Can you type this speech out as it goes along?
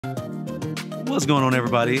What's going on,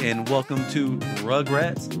 everybody, and welcome to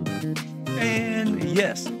Rugrats. And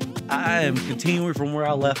yes, I am continuing from where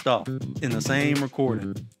I left off in the same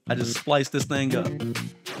recording. I just spliced this thing up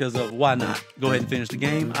because of why not? Go ahead and finish the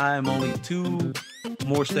game. I am only 2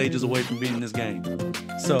 more stages away from beating this game.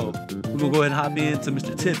 So we're gonna go ahead and hop into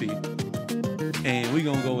Mr. Tippy, and we're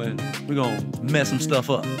gonna go in. We're gonna mess some stuff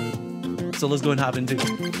up. So let's go ahead and hop into it.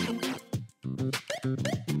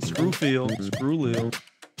 Screw Phil, screw Lil.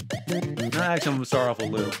 No, actually, I'm gonna start off with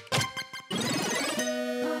Lil.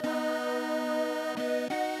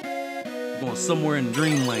 Going somewhere in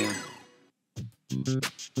dreamland.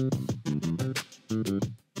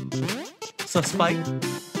 What's up, Spike?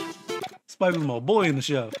 Spike was my boy in the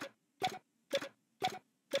show.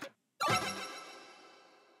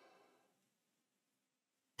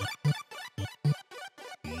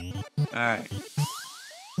 Alright.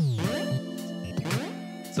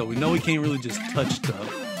 So we know we can't really just touch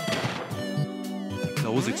stuff.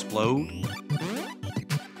 Those explode.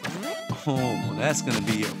 Oh, well, that's gonna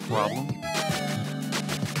be a problem.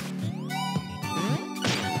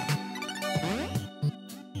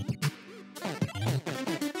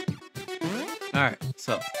 Alright,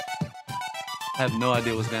 so I have no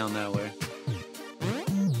idea what's down that way.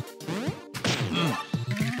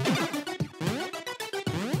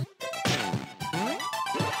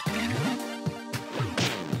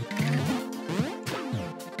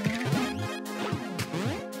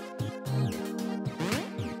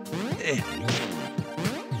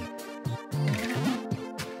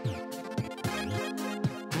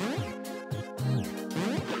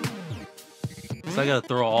 So I gotta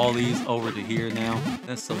throw all these over to here now.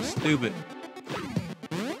 That's so stupid.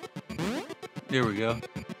 There we go.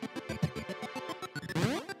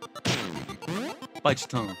 Bite your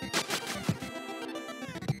tongue.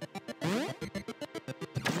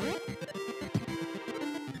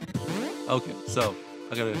 Okay, so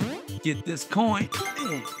I gotta get this coin.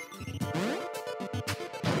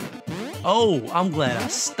 Oh, I'm glad I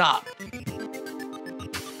stopped.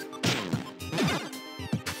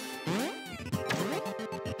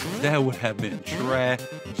 That would have been tragic.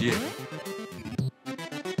 I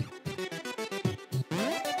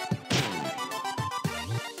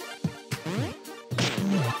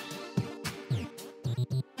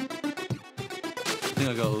think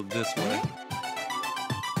I'll go this way.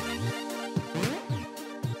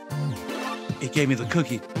 It gave me the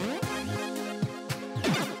cookie.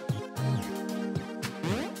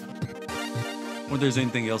 Or there's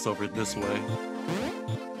anything else over this way.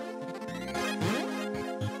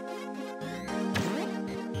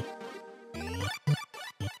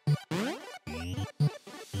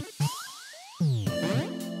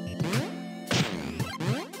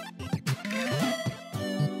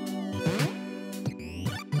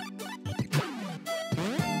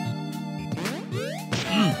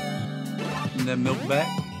 That milk back.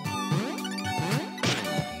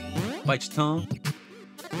 Bite your tongue.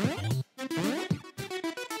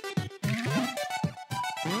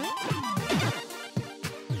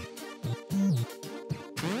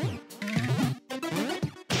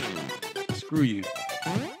 Screw you.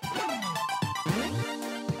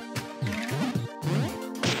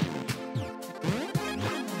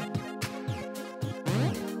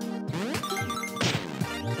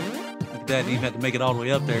 Look at that, didn't even have to make it all the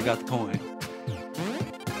way up there, got the coin.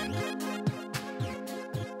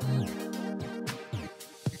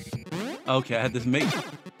 Okay, I had this make.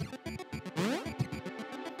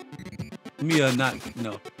 Let me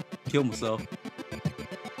kill myself.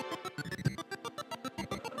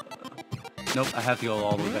 Nope, I have to go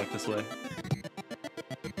all the way back this way.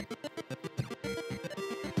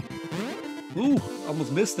 Ooh,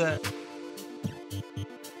 almost missed that.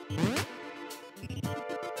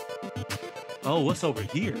 Oh, what's over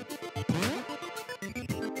here?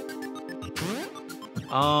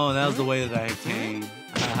 Oh, that was the way that I came.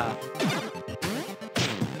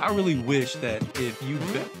 I really wish that if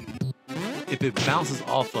it bounces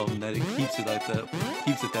off of them, that it keeps it like that,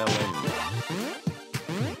 keeps it that way.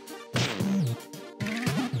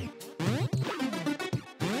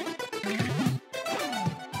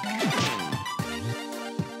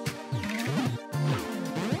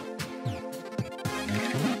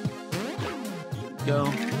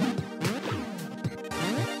 Go.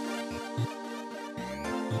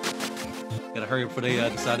 Gotta hurry up before they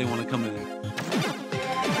decide they want to come in.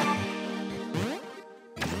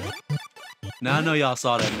 Now I know y'all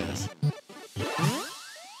saw that mess.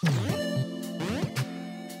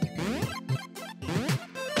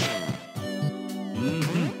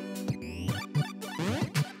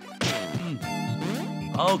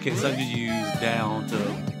 Okay, so I could use down to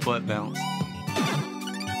butt bounce.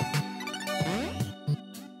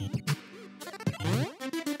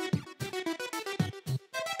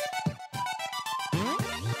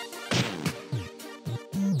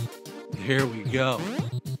 Here we go.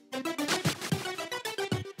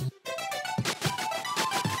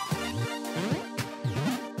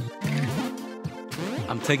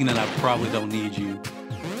 I'm taking it I probably don't need you.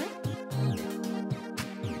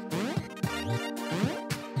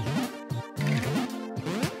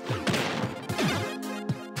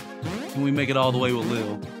 Can we make it all the way with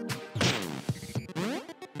Lil?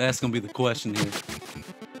 That's gonna be the question here.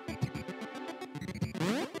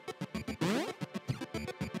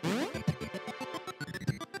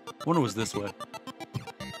 Wonder what's this way.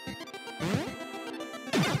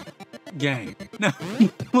 Gang. No,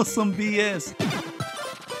 what's some BS?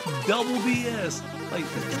 Double BS.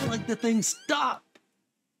 Like the thing stopped.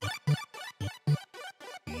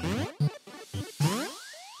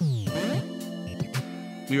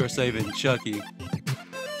 We are saving Chucky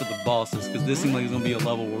for the bosses because this seems like it's gonna be a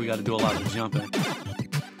level where we got to do a lot of jumping.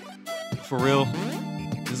 For real,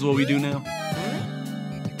 this is what we do now.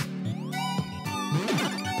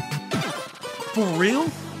 For real?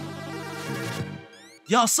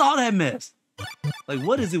 Y'all saw that mess. Like,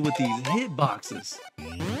 what is it with these hitboxes?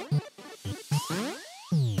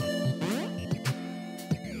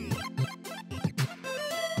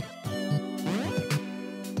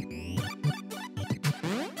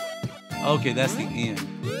 Okay, that's the end.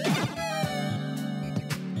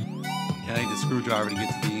 Yeah, I need the screwdriver to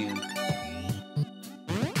get to the end.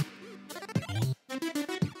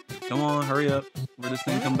 Come on, hurry up. Where this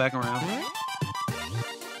thing come back around.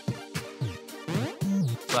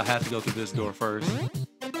 So I have to go through this door first.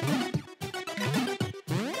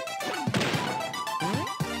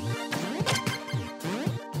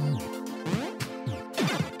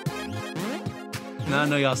 Now I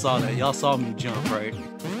know y'all saw that. Y'all saw me jump, right?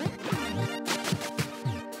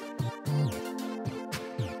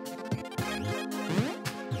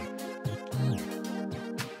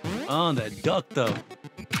 Oh, that duck though.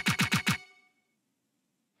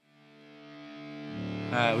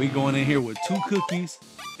 Alright, we going in here with 2 cookies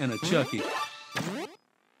and a Chucky.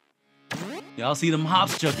 Y'all see them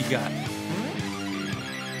hops Chucky got.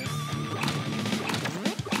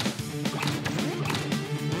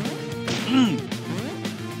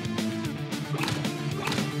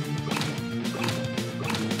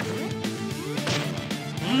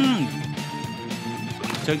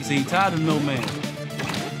 Chucky said he tired of no man.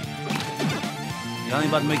 Y'all ain't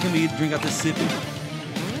about to make him eat, drink out this sippy.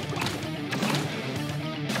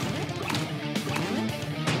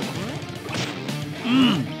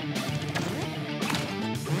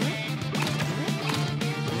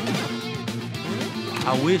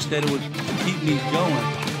 I wish that it would keep me going.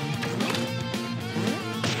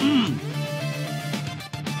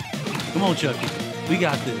 Come on, Chucky. We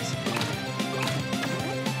got this.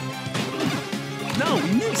 No,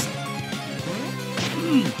 we missed.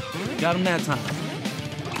 Got him that time.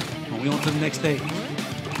 We on to the next stage.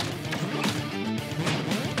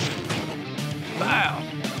 Wow.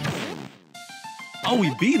 Oh,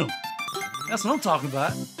 we beat him. That's what I'm talking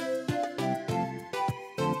about.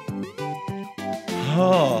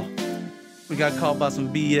 Oh, we got caught by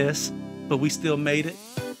some BS, but we still made it.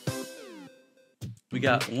 We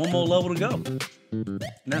got one more level to go. And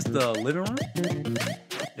that's the living room.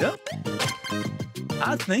 Yep.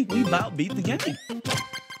 I think we about beat the game.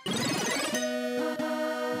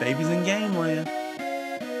 Babies in Gameland.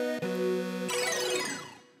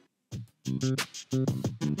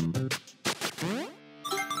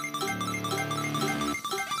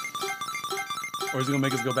 Or is it gonna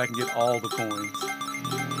make us go back and get all the coins?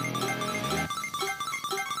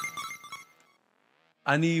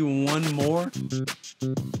 I need one more.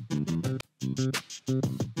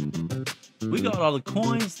 We got all the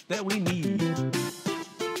coins that we need.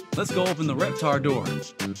 Let's go open the Reptar door.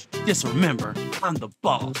 Just remember, I'm the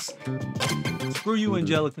boss. Screw you,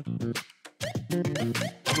 Angelica.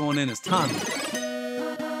 Going in as Tommy.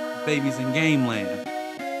 Babies in Gameland.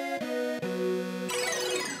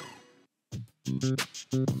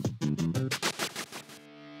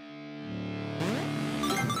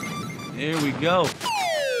 Here we go.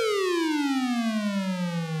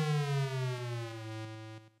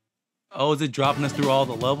 Oh, is it dropping us through all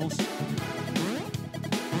the levels?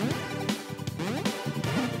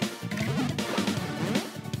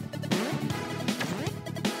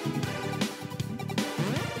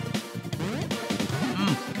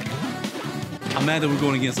 I'm mad that we're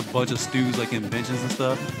going against a bunch of stews like inventions and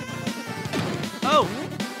stuff. Oh!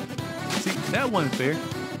 See, that wasn't fair.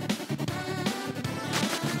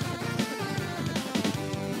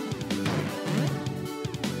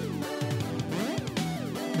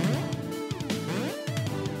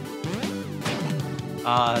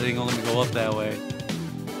 Ah, they ain't gonna let me go up that way.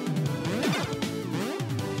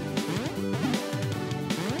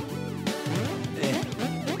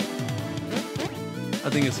 I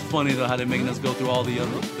think it's funny though how they're making us go through all the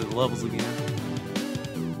levels again.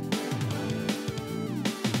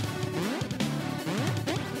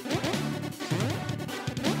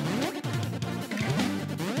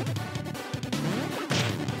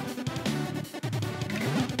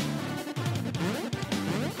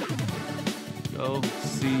 Go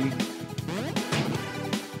see.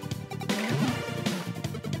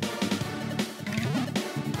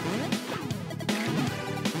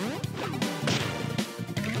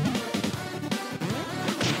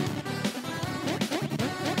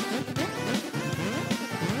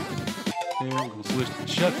 We're gonna switch to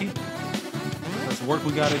Chucky. That's the work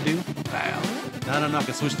we gotta do. Wow. Now I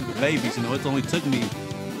can switch to the babies. You know, it's only took me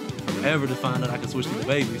forever to find out I can switch to the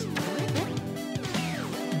babies.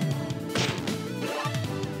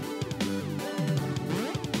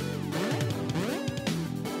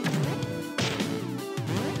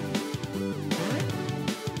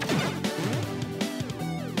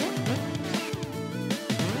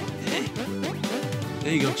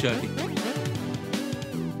 There you go, Chucky.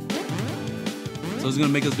 So it's gonna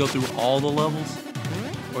make us go through all the levels?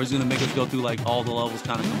 Or is it gonna make us go through like all the levels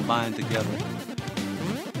kind of combined together?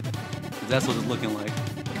 'Cause that's what it's looking like.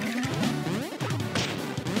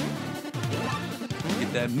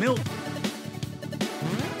 Get that milk.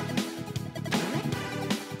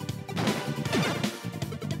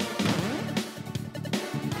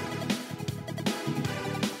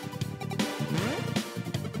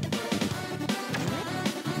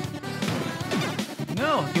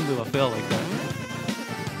 No, I can't believe I fell like that.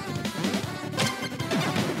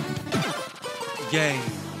 Game.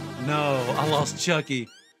 No, I lost Chucky.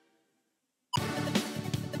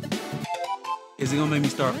 Is it gonna make me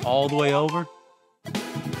start all the way over?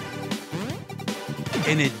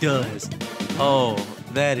 And it does. Oh,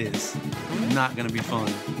 that is not gonna be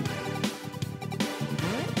fun.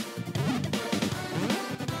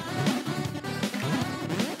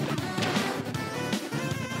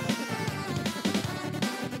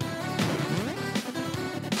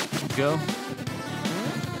 Go.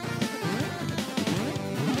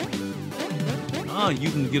 Oh,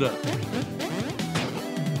 you can get up.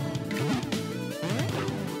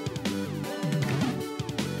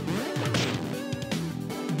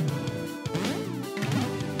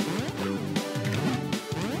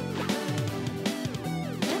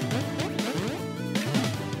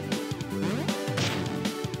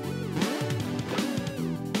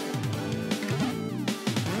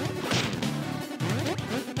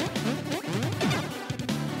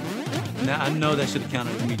 Now, I know that should have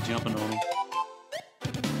counted as me jumping on him.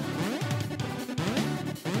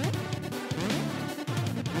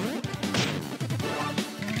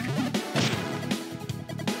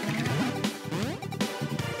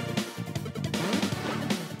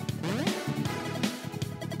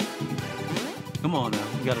 Come on now,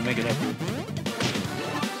 we gotta make it up here.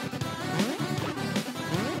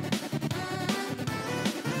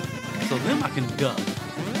 So then I can duck.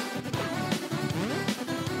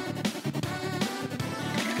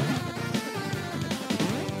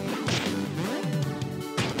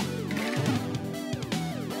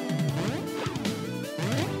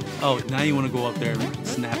 Oh, now you want to go up there and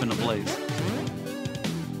snap into place.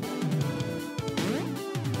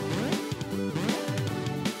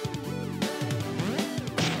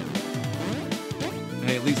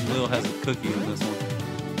 Hey, at least Lil has a cookie in this one.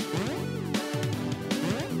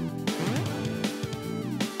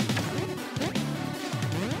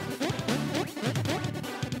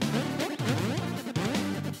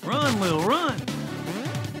 Run, Lil, run!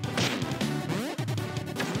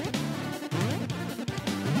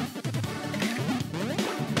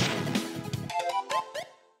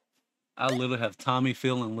 I literally have Tommy,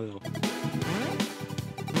 Phil, and Lil.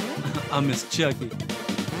 I miss Chucky.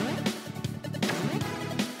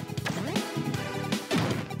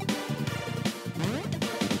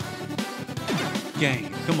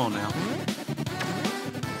 Game, come on now.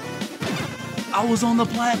 I was on the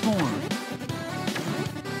platform.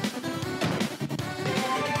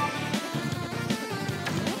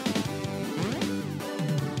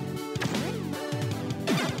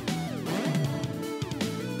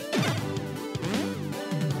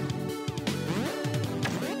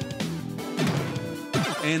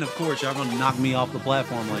 And of course, y'all gonna knock me off the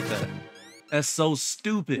platform like that. That's so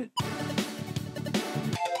stupid.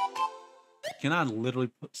 Can I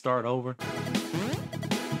literally start over?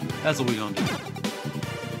 That's what we gonna do.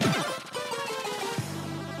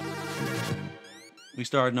 We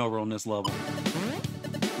starting over on this level.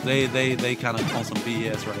 They kind of on some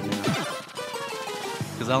BS right now.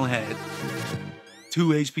 Because I only had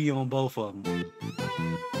 2 HP on both of them.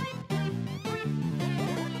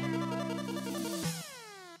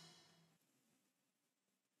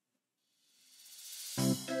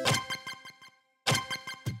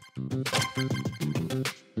 All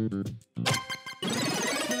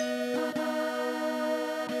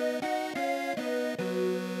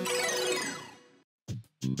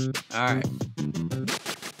right.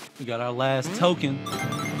 We got our last token.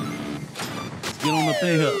 Let's get on the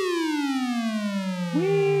field.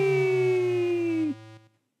 Whee!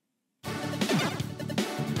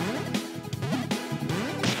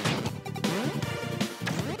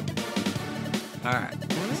 All right.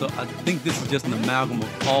 So I think this is just an amalgam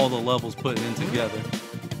of all the levels put in together.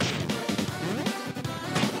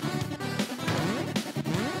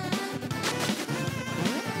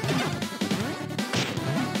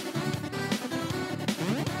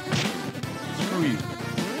 Screw you.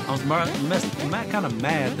 I was kind of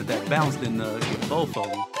mad that bounce didn't get both of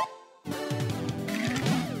them.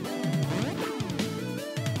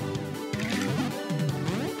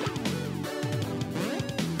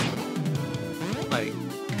 Like,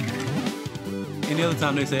 any other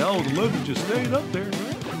time they say, oh, the lever just stayed up there.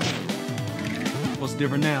 What's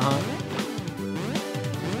different now, huh?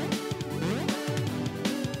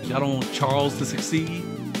 Y'all don't want Charles to succeed?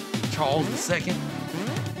 Charles II?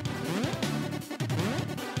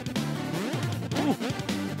 Ooh.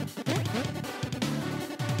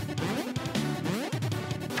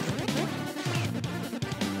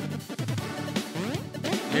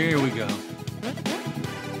 There we go.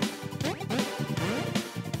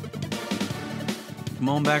 Come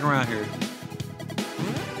on back around here.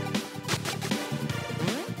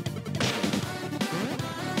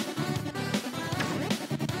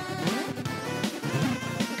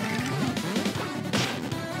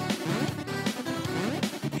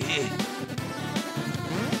 Yeah.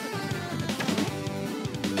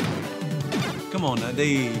 Come on now,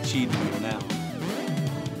 they cheating me now.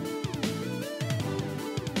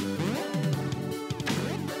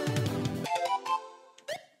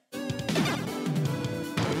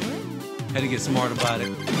 Had to get smart about it.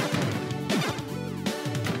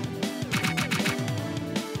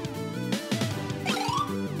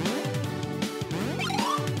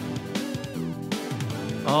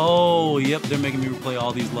 Oh, yep, they're making me replay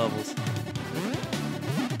all these levels.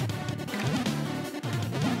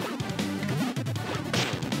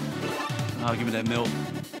 Oh, give me that milk.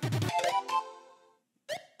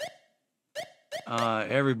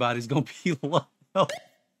 Everybody's gonna be low. I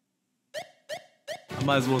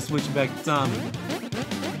might as well switch back to Tommy.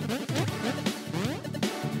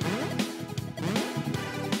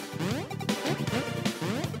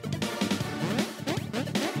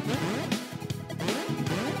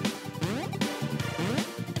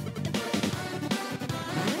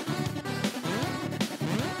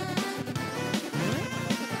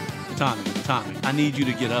 Tommy, I need you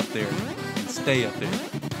to get up there and stay up there.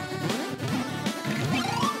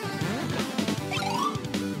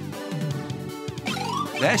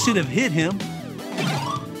 That should have hit him.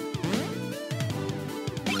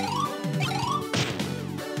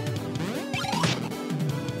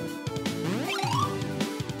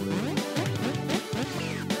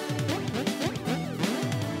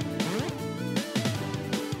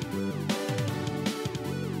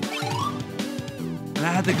 And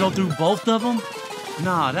I had to go through both of them?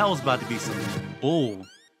 Nah, that was about to be some bull.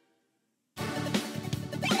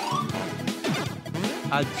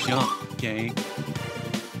 I jumped, gang.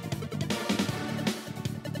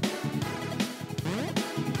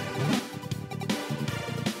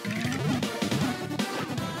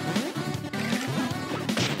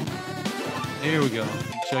 There we go.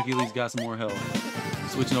 Chucky at least got some more health.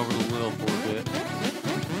 Switching over to Lil for a bit.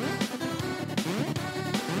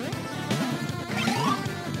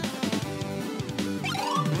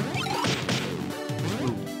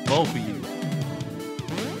 Screw both of you.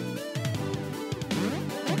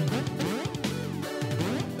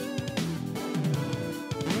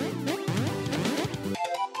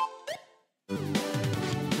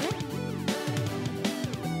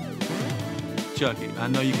 Chucky, I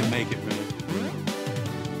know you can make it, man.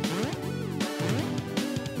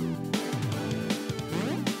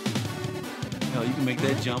 Hell, you can make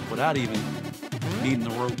that jump without even needing the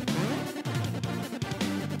rope.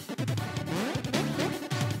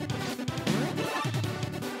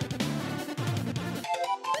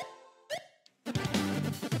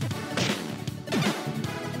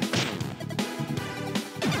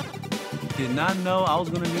 Did not know I was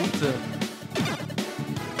gonna need to.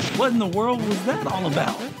 What in the world was that all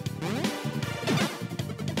about?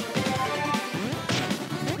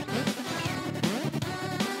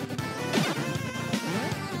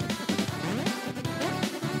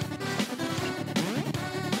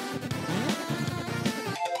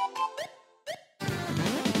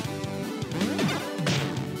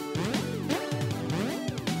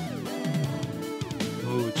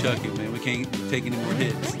 chuck it, man. We can't take any more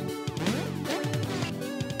hits.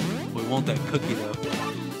 We want that cookie, though.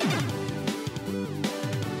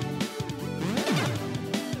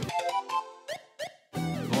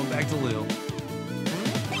 Going back to Lil.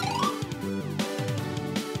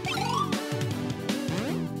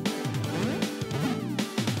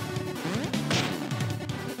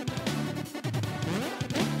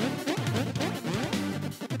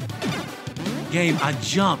 Game, I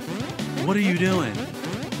jumped. What are you doing?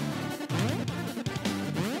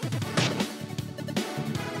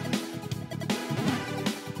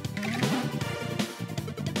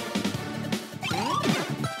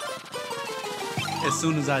 As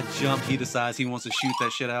soon as I jump, he decides he wants to shoot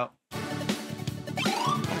that shit out.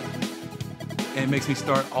 And it makes me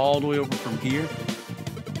start all the way over from here.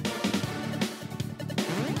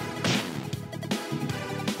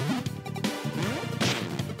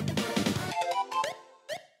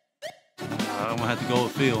 I'm gonna have to go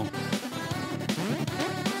with Phil.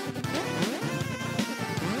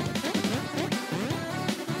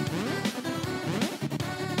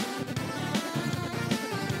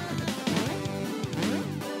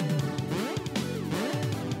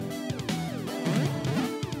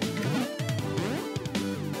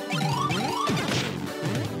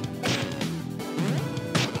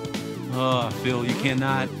 Oh, Phil, you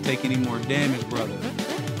cannot take any more damage, brother.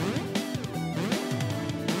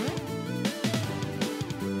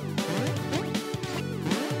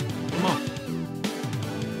 Come on.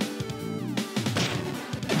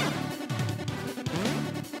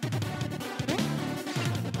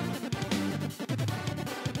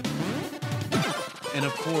 And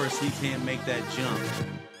of course, he can't make that jump.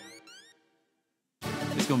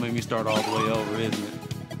 It's gonna make me start all the way over, isn't it?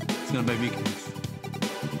 It's gonna make me...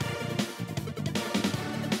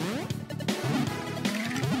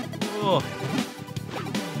 Oh.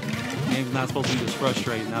 Game's not supposed to be this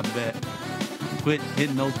frustrating, I bet. Quit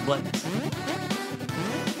hitting those buttons.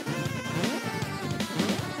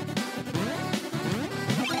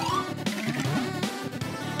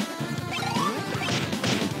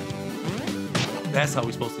 That's how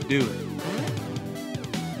we're supposed to do it.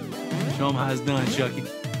 Show them how it's done, Chucky.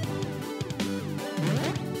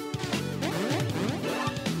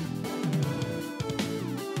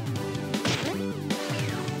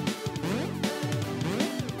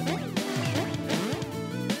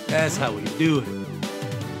 That's how we do it.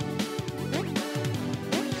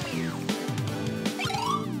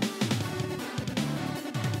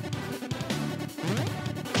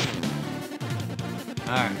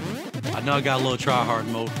 Alright. I know I got a little try-hard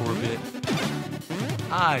mode for a bit.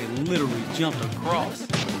 I literally jumped across.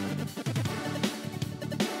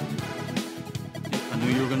 I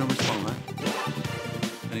knew you were going to respond.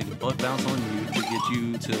 I need to butt bounce on you to get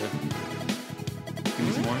you to give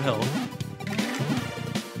me some more health.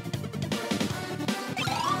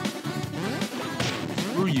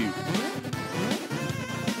 Screw you.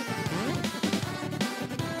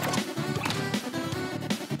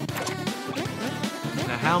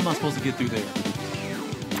 Now, how am I supposed to get through there?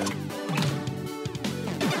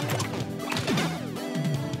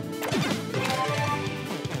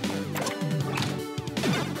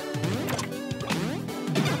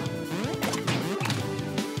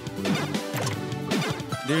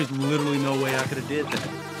 There's literally no way I could have did that.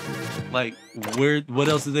 Like, what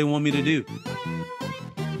else did they want me to do?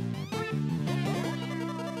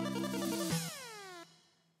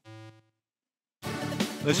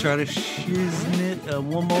 Let's try to shiznit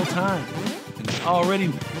one more time.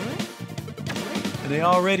 And they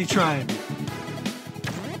already trying me.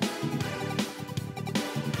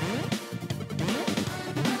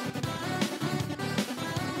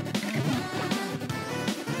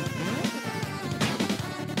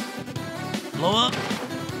 Blow up?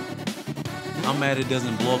 I'm mad it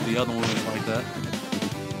doesn't blow up the other ones like that.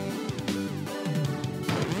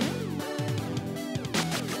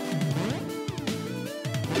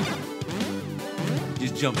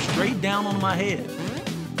 Just jump straight down on my head.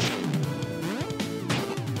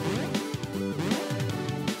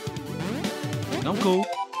 And I'm cool.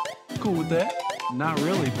 Cool with that. Not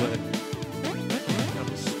really, but that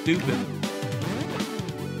was stupid.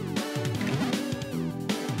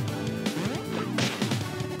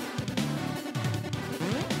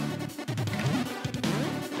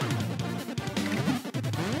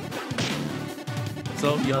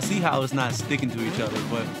 So y'all see how it's not sticking to each other,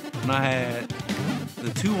 but when I had the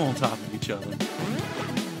two on top of each other,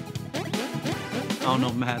 I don't know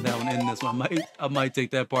if I'm gonna have that one in this one. I might take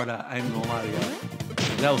that part out. I ain't gonna lie to y'all.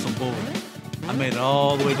 That was some bull. I made it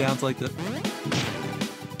all the way down to like the...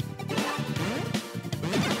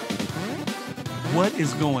 What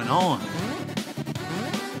is going on?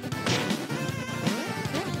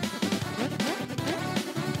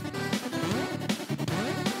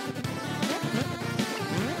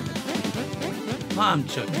 Climb,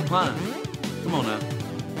 Chucky, climb. Come on now.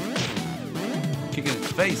 Kick it in the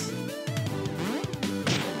face.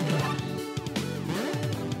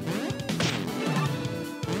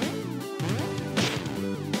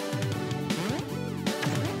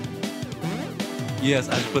 Yes,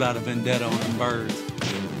 I just put out a vendetta on them birds.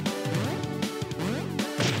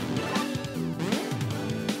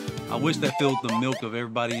 I wish that filled the milk of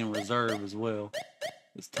everybody in reserve as well.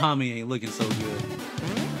 Because Tommy ain't looking so good.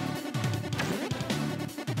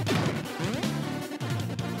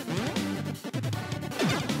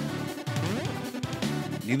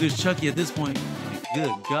 Neither is Chucky at this point. Like,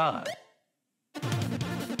 good God.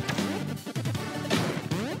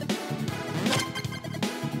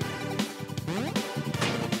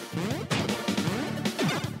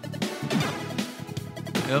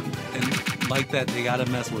 Yep, and like that, they gotta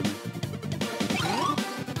mess with me.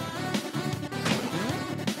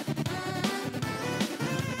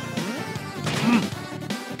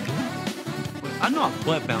 I know I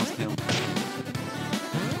butt bounced him.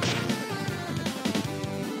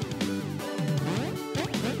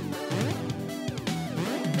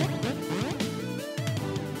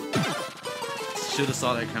 Should have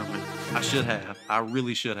saw that coming. I should have. I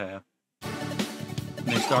really should have. And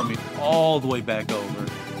they start me all the way back over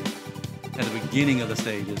at the beginning of the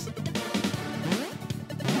stages.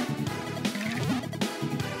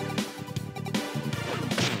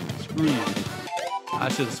 Screw you. I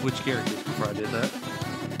should have switched characters before I did that.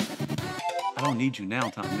 I don't need you now,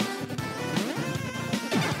 Tommy.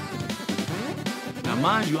 Now,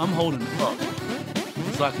 mind you, I'm holding up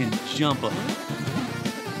so I can jump up.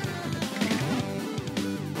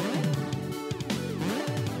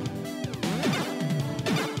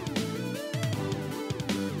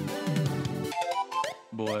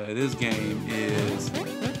 Boy, this game is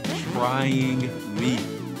trying me.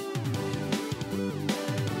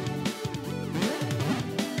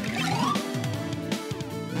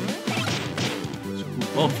 Screw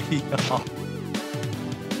both of y'all.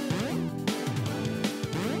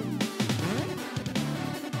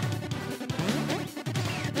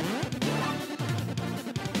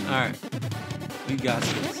 Alright, we got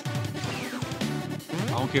this. I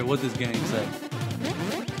don't care what this game says.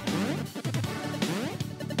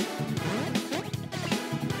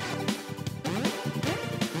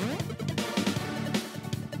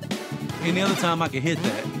 Any other time I can hit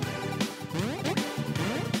that,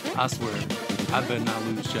 I swear, I better not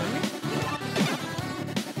lose Chucky.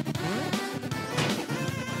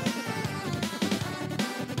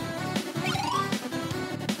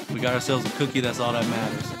 We got ourselves a cookie, that's all that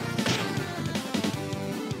matters.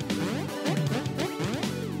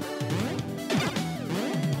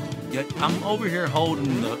 Yeah, I'm over here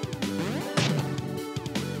holding the...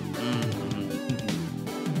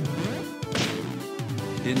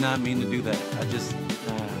 Did not mean to do that. I just...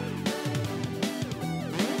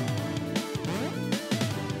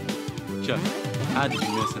 Chuck, how did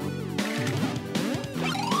you miss him?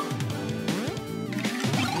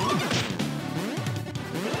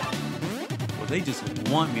 Well, they just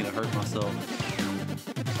want me to hurt myself.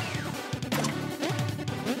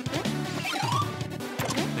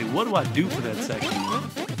 Like, what do I do for that section?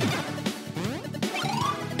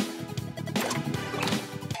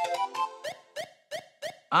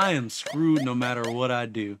 I am screwed no matter what I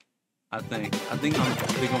do. I think they're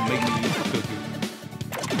gonna make me use the cookie.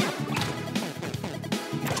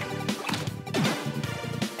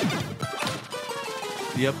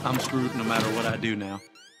 Yep, I'm screwed no matter what I do now.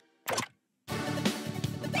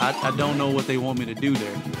 I don't know what they want me to do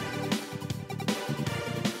there.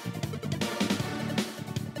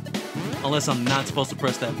 Unless I'm not supposed to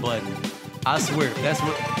press that button. I swear, that's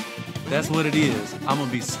what it is. I'm gonna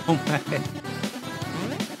be so mad.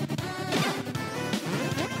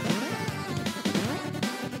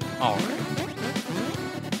 All right.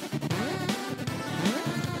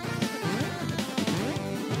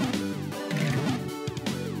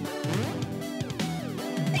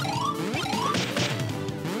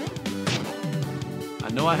 I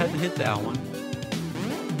know I had to hit that one.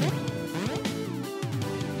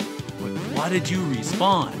 Wait, why did you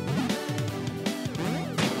respawn?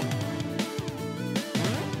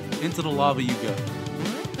 Into the lava you go.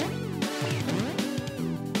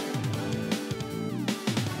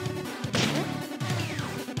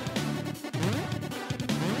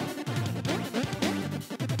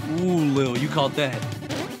 Ooh, Lil, you caught that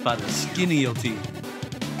by the skin of your teeth.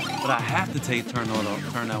 But I have to turn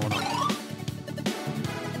that one off.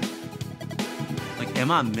 Like,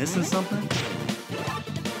 am I missing something?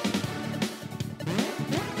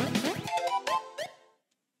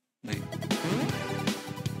 Wait.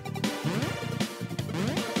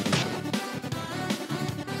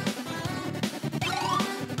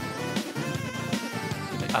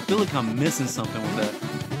 I feel like I'm missing something with that.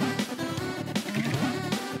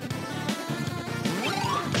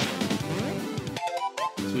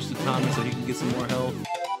 Switch to Tommy so he can get some more health.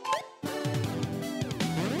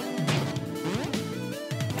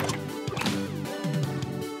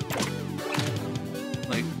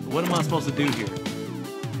 Like, what am I supposed to do here?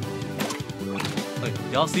 Like,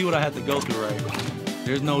 y'all see what I have to go through, right?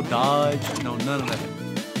 There's no dodge, no none of that.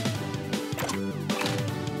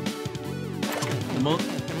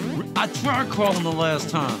 I tried crawling the last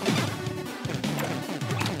time.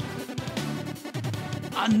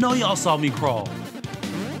 I know y'all saw me crawl.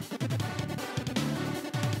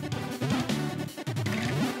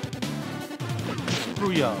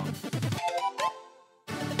 Screw y'all.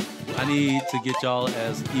 I need to get y'all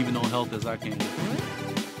as even on health as I can.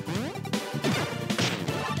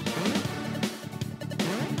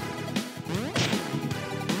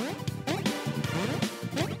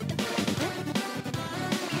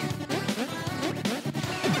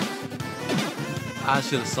 I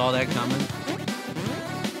should have saw that coming.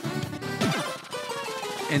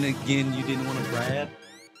 And again, you didn't want to grab.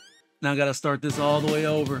 Now I gotta start this all the way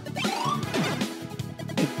over.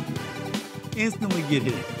 Instantly get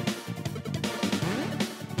hit.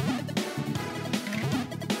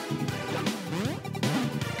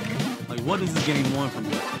 Like, what does this game want from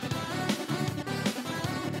me?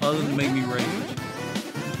 Other than make me rage.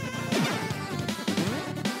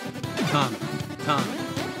 Tommy,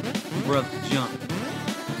 brother, jump.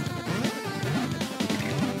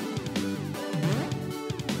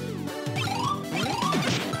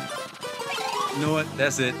 You know what?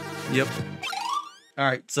 That's it. Yep. All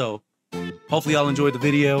right, so hopefully y'all enjoyed the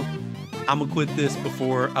video. I'm gonna quit this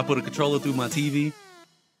before I put a controller through my TV.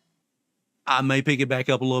 I may pick it back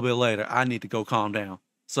up a little bit later. I need to go calm down.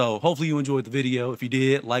 So hopefully you enjoyed the video. If you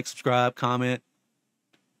did, like, subscribe, comment.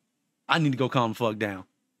 I need to go calm the fuck down.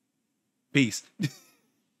 Peace.